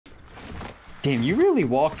Damn, you really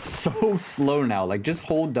walk so slow now. Like, just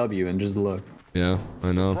hold W and just look. Yeah,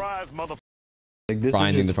 I know. Like, this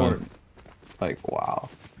is just for, like, wow.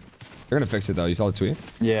 They're gonna fix it though. You saw the tweet?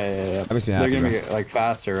 Yeah. That makes me happy. They're gonna make it like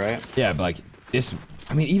faster, right? Yeah, but like this.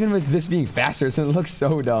 I mean, even with this being faster, it looks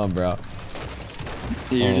so dumb, bro.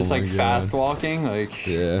 You're just like fast walking, like.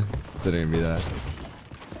 Yeah, didn't even be that.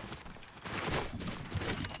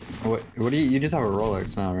 What do you just have a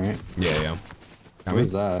Rolex now, right? Yeah. What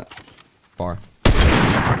is that? Far.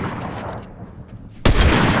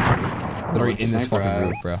 Literally in this fucking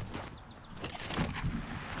roof, bro.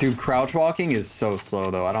 Dude, crouch walking is so slow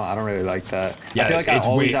though. I don't really like that. Yeah, I feel like I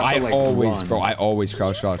always have to like I always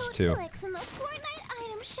crouch too.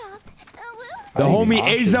 The homie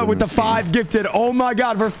𝐒𝐲 with the 5 gifted. Oh my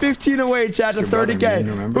god, we're 15 away, chat, to 30K.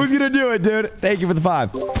 Who's gonna do it, dude? Thank you for the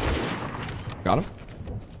 5. Got him?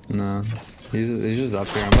 No. He's just up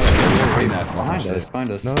here. Behind us.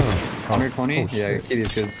 No. 120? Oh, yeah, keep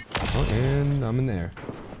these kids. Oh, and I'm in there.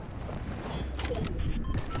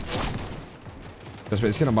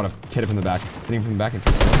 Just gonna about to hit it from the back. Hitting from the back and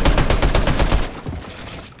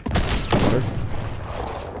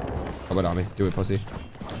How about on me? Do it, pussy.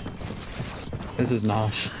 This is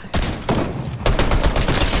Nosh.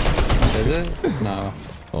 Is it? No.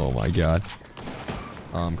 Oh my god.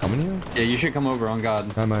 Coming here? Yeah, you should come over on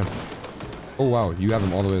God. Am I? Oh wow, you have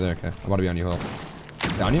him all the way there. Okay, I'm about to be on you, Hill.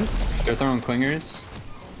 Down you? They're throwing clingers.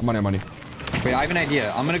 I'm on you. Wait, I have an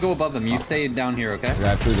idea. I'm gonna go above them. You stay down here, okay? Yeah, I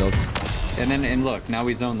have 3 builds. And look, now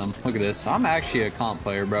we zone them. Look at this. I'm actually a comp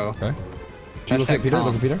player, bro. Okay. Look at Peter.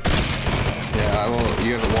 Look at Peter. Yeah, I will.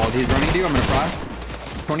 You have a wall. He's running to you. I'm gonna fry.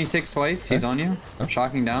 26 twice. Okay. He's on you. Okay.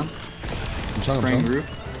 Shocking down. Spraying roof.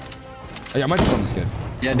 Oh, yeah, I might just on this kid.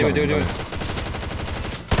 Yeah, do it.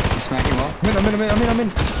 He's smacking well. I'm in.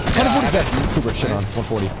 140 dead. Cooper, shit on.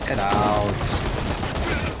 140. Get out.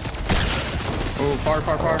 Oh, far.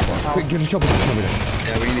 Quick, give him kill me.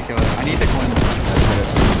 Yeah, we need to kill it. I need the coin.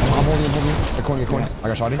 I'm holding. The coin. Yeah. I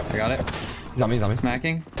got shotty. I got it. He's on me.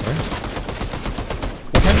 Smacking. Okay.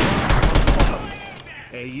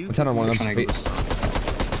 110 on one of them.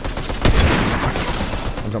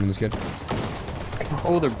 I'm jumping this kid.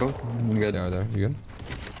 Oh, they're both good. They are there. You good?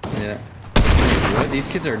 Yeah. What? These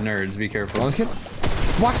kids are nerds. Be careful. On this kid.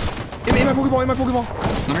 What? In my Pokeball.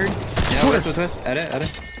 Nerd. Yeah, with. Edit.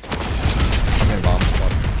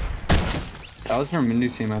 That was from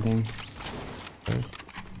Mindu's team, I think. Okay.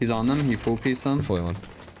 He's on them. He full pieced them. Fully on.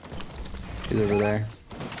 He's over there.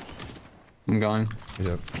 I'm going. He's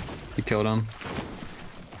up. He killed him.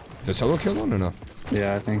 Did solo kill one or no?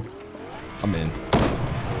 Yeah, I think. I'm in.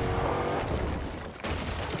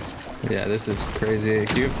 Yeah, this is crazy.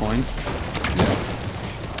 Do you have coin? Yeah.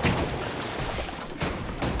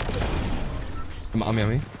 I'm on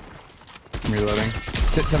me. I'm reloading.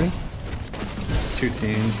 Sit, 70. This is 2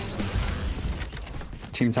 teams.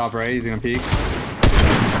 Team top right, he's gonna peek.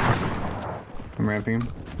 I'm ramping him.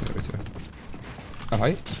 Up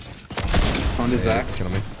height. On his back. Kill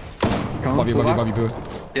me. Come Love you.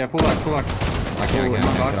 Yeah, pull back. I can't.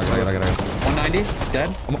 190,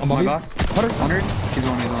 dead. I'm my box. 100. He's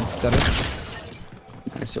one. Dead.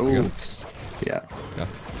 Nice. Oh. Yeah.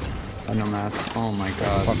 I know mats. Oh my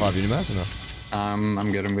god. 5 you need mats or no?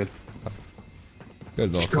 I'm good.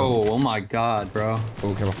 Good though. Oh my god, bro.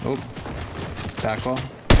 Oh, careful. Oh. Back wall.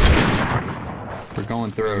 We're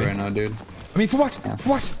going through it right now, dude. I mean, for what?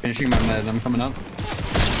 Finishing my med. I'm coming up.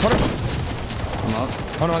 I'm up.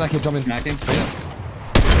 Oh no, that kid jumping. Smacking. Yeah.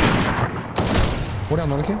 What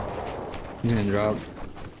down another kid? He's gonna drop.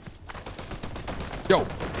 Yo.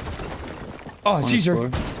 Oh, Caesar.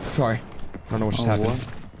 Sorry. I don't know what just happened.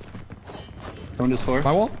 Going to this floor.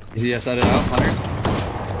 My wall? Yeah, set it out.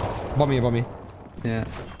 100. Above me. Yeah.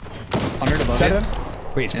 100 above it. it.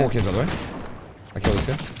 Wait, it's 4 kids by the way. I killed this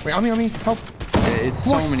guy. Wait, on me. Help. Yeah, it's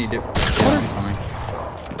so many different.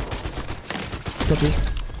 Kill 2.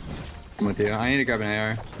 I'm with you. I need to grab an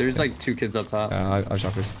AR. There's like 2 kids up top. Yeah, I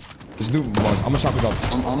shot this. This dude was. I'm gonna shot this up.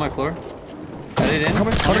 I'm on my floor. Edit in.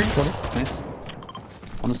 Coming. 100. Nice.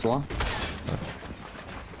 On this wall.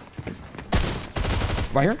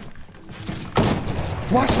 Right here.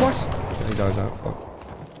 What? He dies out. Hold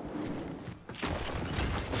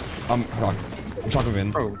on. I'm shotgun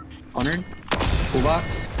in. Bro, 100. Full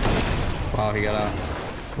box. Wow, he got out.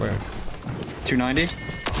 Where? 290.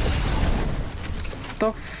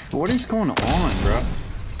 What is going on, bro?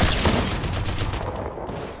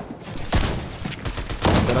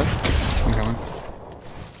 I'm coming.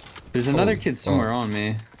 There's another kid somewhere on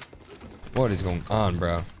me. What is going on,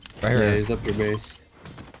 bro? Right here. Yeah, he's up your base.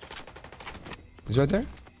 He's right there?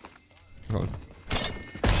 Hold on.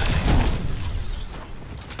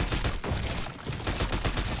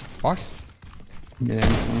 Box. Yeah.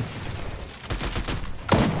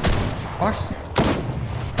 Box.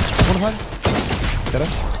 105. Get it.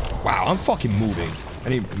 Wow, I'm fucking moving.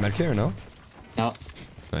 Any medkit or no? No.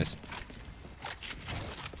 Nice.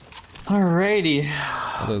 Alrighty.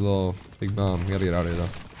 Another little big bomb. We gotta get out of here though.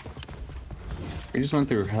 We just went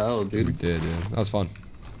through hell, dude. We did, yeah. That was fun.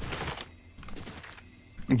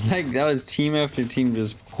 Like, that was team after team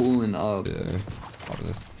just pulling up. Yeah. Out of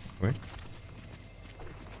this. Wait.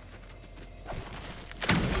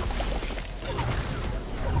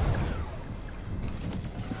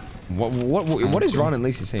 What is Ron and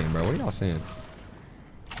Lacey saying, bro? What are y'all saying?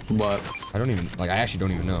 What? I don't even, like, I actually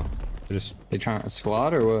don't even know. They're just... They trying to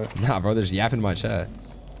squad or what? Nah, bro, they're just yapping in my chat.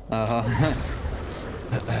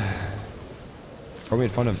 Bro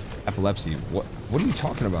made fun of epilepsy. What are you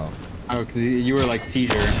talking about? Oh, because you were like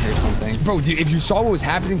seizure or something. Bro, dude, if you saw what was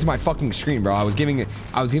happening to my fucking screen, bro, I was giving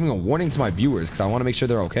a warning to my viewers because I want to make sure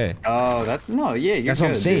they're okay. Oh, that's no, yeah, you're that's good,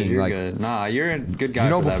 what I'm saying. Dude, you're like, good. Nah, you're a good guy. You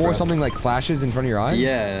know, for before that, something like flashes in front of your eyes,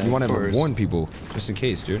 yeah, you want to warn people just in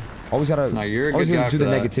case, dude. Always gotta. No, you're a always good gotta guy do the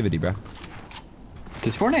for that. negativity, bro.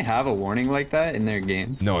 Does Fortnite have a warning like that in their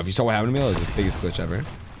game? No, if you saw what happened to me, it was the biggest glitch ever.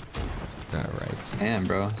 All right. Damn,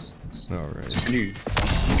 bro. All right. Dude,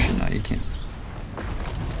 actually, no, you can't.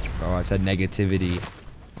 Bro, I said negativity.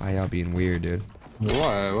 Why y'all being weird, dude?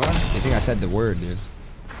 What? What? I think I said the word, dude.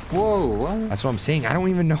 Whoa, what? That's what I'm saying. I don't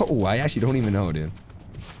even know. I actually don't even know, dude.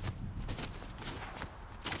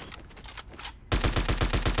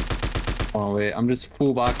 Oh, wait. I'm just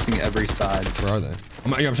full boxing every side. Where are they?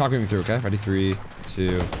 I'm shocking through, okay? Ready? 3,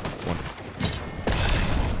 2, 1.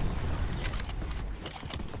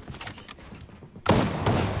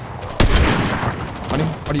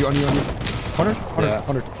 On you. 100? 100, Yeah.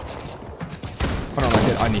 100. 100 on that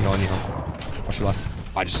kid. I need heal. Watch your left.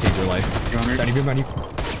 I just saved your life. 200. Danny, boom, on you.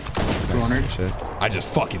 200. Nice. Shit. I just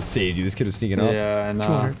fucking saved you. This kid was sneaking up. Yeah, I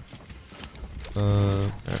know.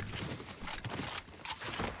 200. Right.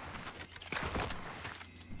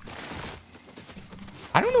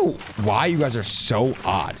 I don't know why you guys are so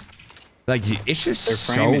odd. Like, it's just They're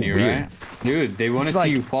so framing you, weird. right? Dude, they want to see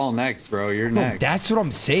you fall next, bro. You're next. That's what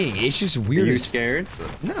I'm saying. It's just weird. Are you scared?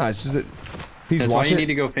 Nah, it's just that. Please That's watch why you it. need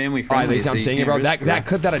to go family All right, friendly. Lacey, I'm so saying you it, bro. can't risk That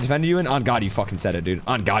clip that I defended you in, on God, you fucking said it, dude.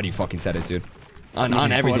 On God, you fucking said it, dude.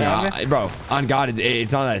 On everything, bro. On God,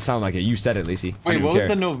 it's not that it sounded like it. You said it, Lacey. Wait, what was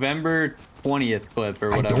the November 20th clip or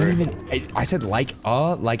whatever? I don't even. I said like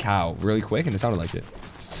how really quick, and it sounded like it.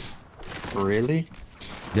 Really?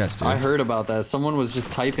 Yes, dude. I heard about that. Someone was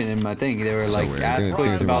just typing in my thing. They were So like, weird. ask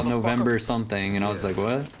Clicks about November something, and I was like,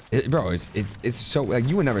 what? Bro, it's so like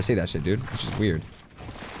you would never say that shit, dude. Which is weird.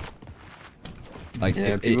 Like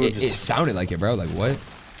Yeah, it sounded like it, bro. Like what?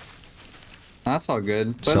 That's all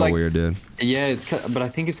good. But So like, weird, dude. Yeah, but I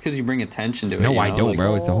think it's because you bring attention to it. No, you I know? don't, like,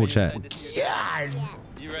 bro. It's a whole chat. Yeah.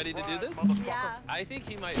 You ready to do this? Yeah. I think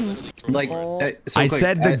he might Like, I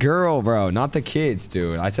said the girl, bro, not the kids,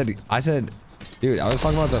 dude. I said, dude, I was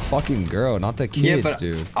talking about the fucking girl, not the kids, yeah, but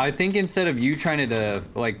dude. I think instead of you trying to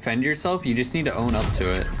like fend yourself, you just need to own up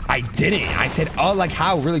to it. I didn't. I said, oh, like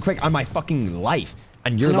how really quick on my fucking life,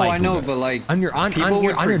 and you're like, I know, but like on your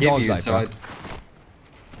dog's life, bro.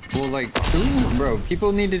 Well, like, bro,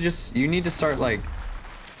 people need to you need to start like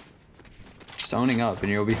just owning up,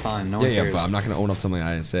 and you'll be fine. No one cares. Yeah, but I'm not gonna own up something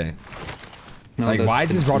I didn't say. No, like, why is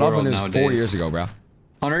this brought up when it was 4 years ago, bro?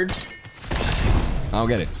 100? I don't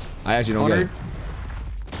get it. I actually don't get it.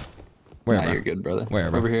 Where, nah, bro? you're good, brother.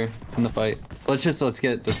 Where, bro? Over here in the fight. Let's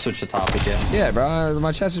switch the topic, yeah. Yeah, bro.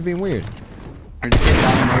 My chest is being weird. Or just get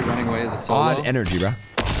bottom right running away as a solo. Odd energy, bro.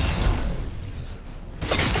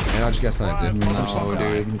 And I'll just guess tonight, dude. No,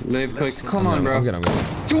 dude. Live clicks. Come on, bro. I'm good.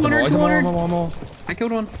 200, 200. I'm I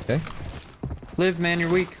killed one. Okay. Live, man, you're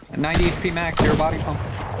weak. 90 HP max, you're a body pump.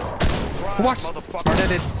 What? Smart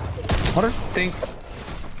edits. 100? Think.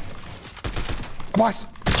 Box.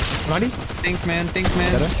 90? Think, man. Think,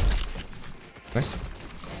 man. Nice.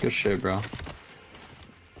 Good shit, bro.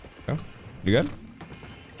 Go. You good?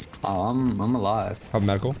 Oh, I'm alive. Probably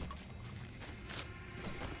medical.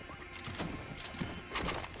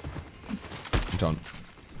 I'm done.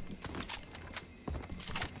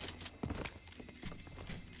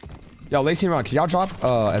 Yo, Lacey and Ron, can y'all drop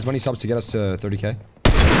as many subs to get us to 30K?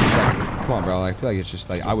 Come on, bro. I feel like it's just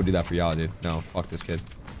like I would do that for y'all, dude. No, fuck this kid.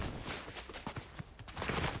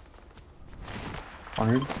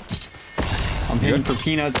 100. I'm hitting for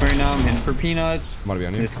peanuts right now. I'm hitting for peanuts. I'm about to be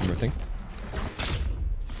on you. I'm rotating.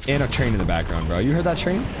 And a train in the background, bro. You heard that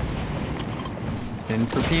train? Hitting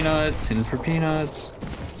for peanuts. Hitting for peanuts.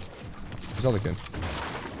 Where's the other kid?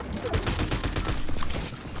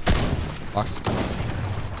 Box.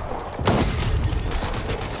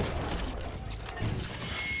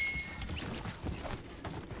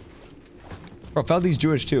 Bro, Feldy's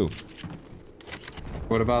Jewish too.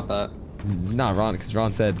 What about that? Nah, Ron, because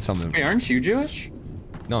Ron said something. Wait, aren't you Jewish?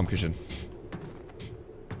 No, I'm Christian.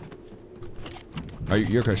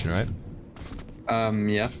 You're Christian, right?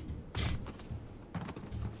 Yeah.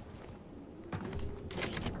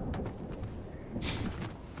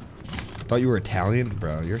 Thought you were Italian?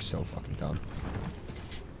 Bro, you're so fucking dumb.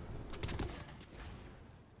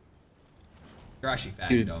 You're actually fat,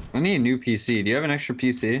 Dude, dumb. I need a new PC. Do you have an extra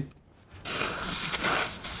PC?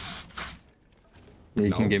 That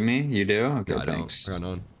you can give me? You do? Okay, thanks. I got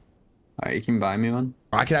none. Alright, you can buy me one.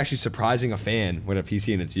 Or I could actually surprising a fan with a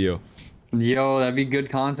PC and it's you. Yo, that'd be good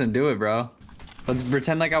content. Do it, bro. Let's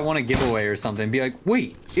pretend like I want a giveaway or something. Be like,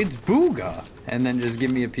 wait, it's Bugha. And then just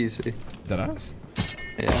give me a PC. That us?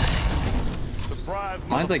 Yeah. Surprise,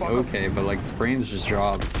 mine's like okay, but like frames just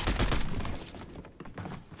dropped.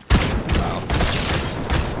 Wow.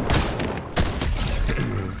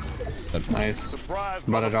 Nice. Surprise,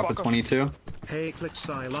 About to drop a 22. Hey, CLIX,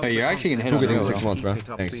 Hey, you're actually gonna hit Bugha on in it, 6 months, bro.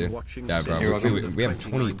 Thanks, dude. Yeah, bro. We have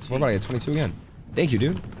 20. What about I get 22 again? Thank you,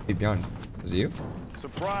 dude. Keep beyond. Is it you?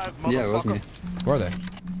 Surprise, Yeah, it was me. Where are they?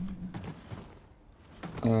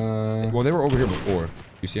 Well, they were over here before.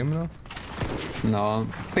 You see them now? No.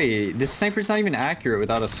 Wait, this sniper's not even accurate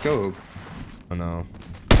without a scope. Oh no.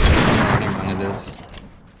 Oh, never mind, it is.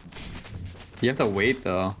 You have to wait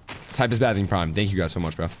though. Type is bathing prime. Thank you guys so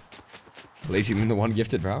much, bro. Lazy Lean the one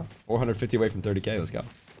gifted, bro. 450 away from 30K. Let's go.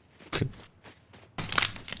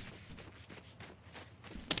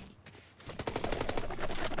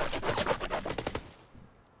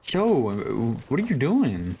 Yo, what are you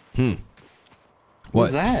doing? What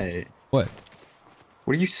What's that? What?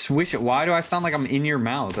 What are you switching? Why do I sound like I'm in your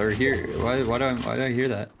mouth or here? Why do I hear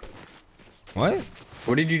that? What?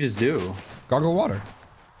 What did you just do? Gargle water.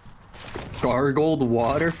 Gargled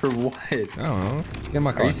water for what? I don't know. Get in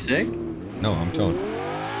my car. Are you sick? No, I'm chilling.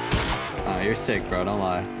 You're sick, bro. Don't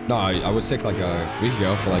lie. No, I was sick like a week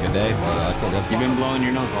ago for like a day, but I feel good. You've been blowing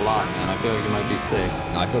your nose a lot, man. I feel like you might be sick.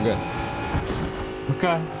 No, I feel good.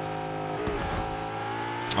 Okay.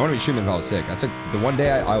 I want to be treatment if I was sick. I took the one day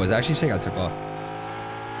I was actually sick. I took off.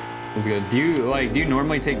 That's good. Do you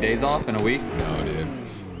normally take days off in a week? No, dude.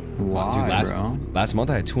 Why, dude, bro? Last month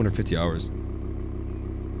I had 250 hours.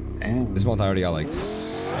 Damn. This month I already got like, I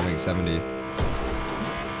think 70.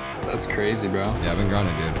 That's crazy, bro. Yeah, I've been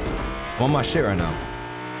grinding, dude. I'm on my shit right now.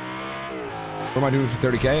 What am I doing for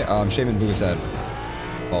 30K? I'm shaving Bugha's head.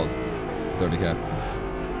 Bald. 30K.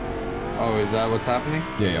 Oh, is that what's happening?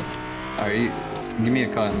 Yeah, yep. Alright, give me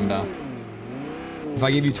a cut and I'm down. If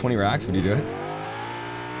I gave you 20 racks, would you do it?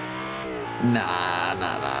 Nah.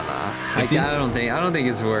 50? I don't think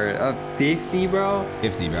it's worth 50, bro.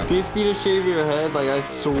 50, bro. 50 to shave your head, like I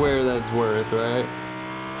swear that's worth, right?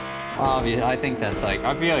 Obviously, I think that's like,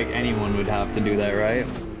 I feel like anyone would have to do that, right?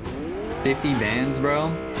 50 bands,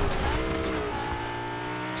 bro.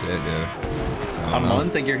 Shit, dude. A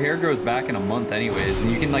month, like your hair grows back in a month, anyways,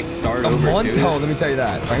 and you can like start a over month? too. Oh, let me tell you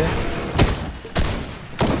that. Okay.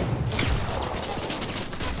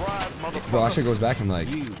 Well, actually goes back in like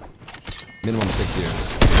minimum 6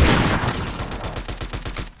 years.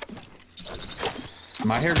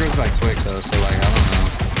 My hair grows back quick though, so like I don't know.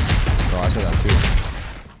 Bro, I said that too.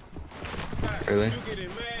 Really?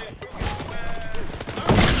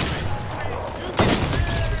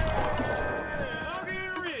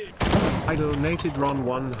 I donated Ron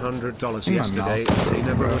 $100 yesterday and they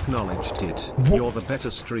never acknowledged it. You're the better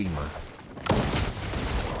streamer.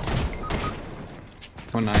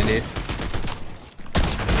 190.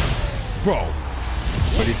 Bro.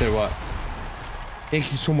 What do you say? What?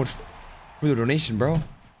 Thank you so much for the donation, bro.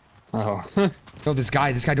 Oh. Yo, this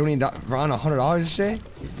guy donated Ron $100 yesterday.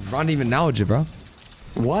 Ron didn't even acknowledge it, bro.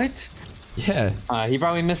 What? Yeah. He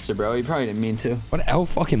probably missed it, bro. He probably didn't mean to. What a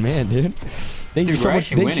fucking man, dude. Thank you so much.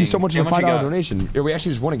 Thank you so much for the $5 donation. Yeah, we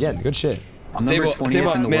actually just won again. Good shit. I'm number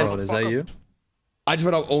 20th in the world. Is that you? I just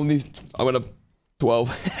went up I went up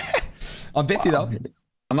 12. I'm 50 though.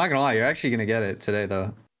 I'm not gonna lie. You're actually gonna get it today,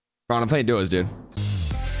 though. Ron, I'm playing duos, dude.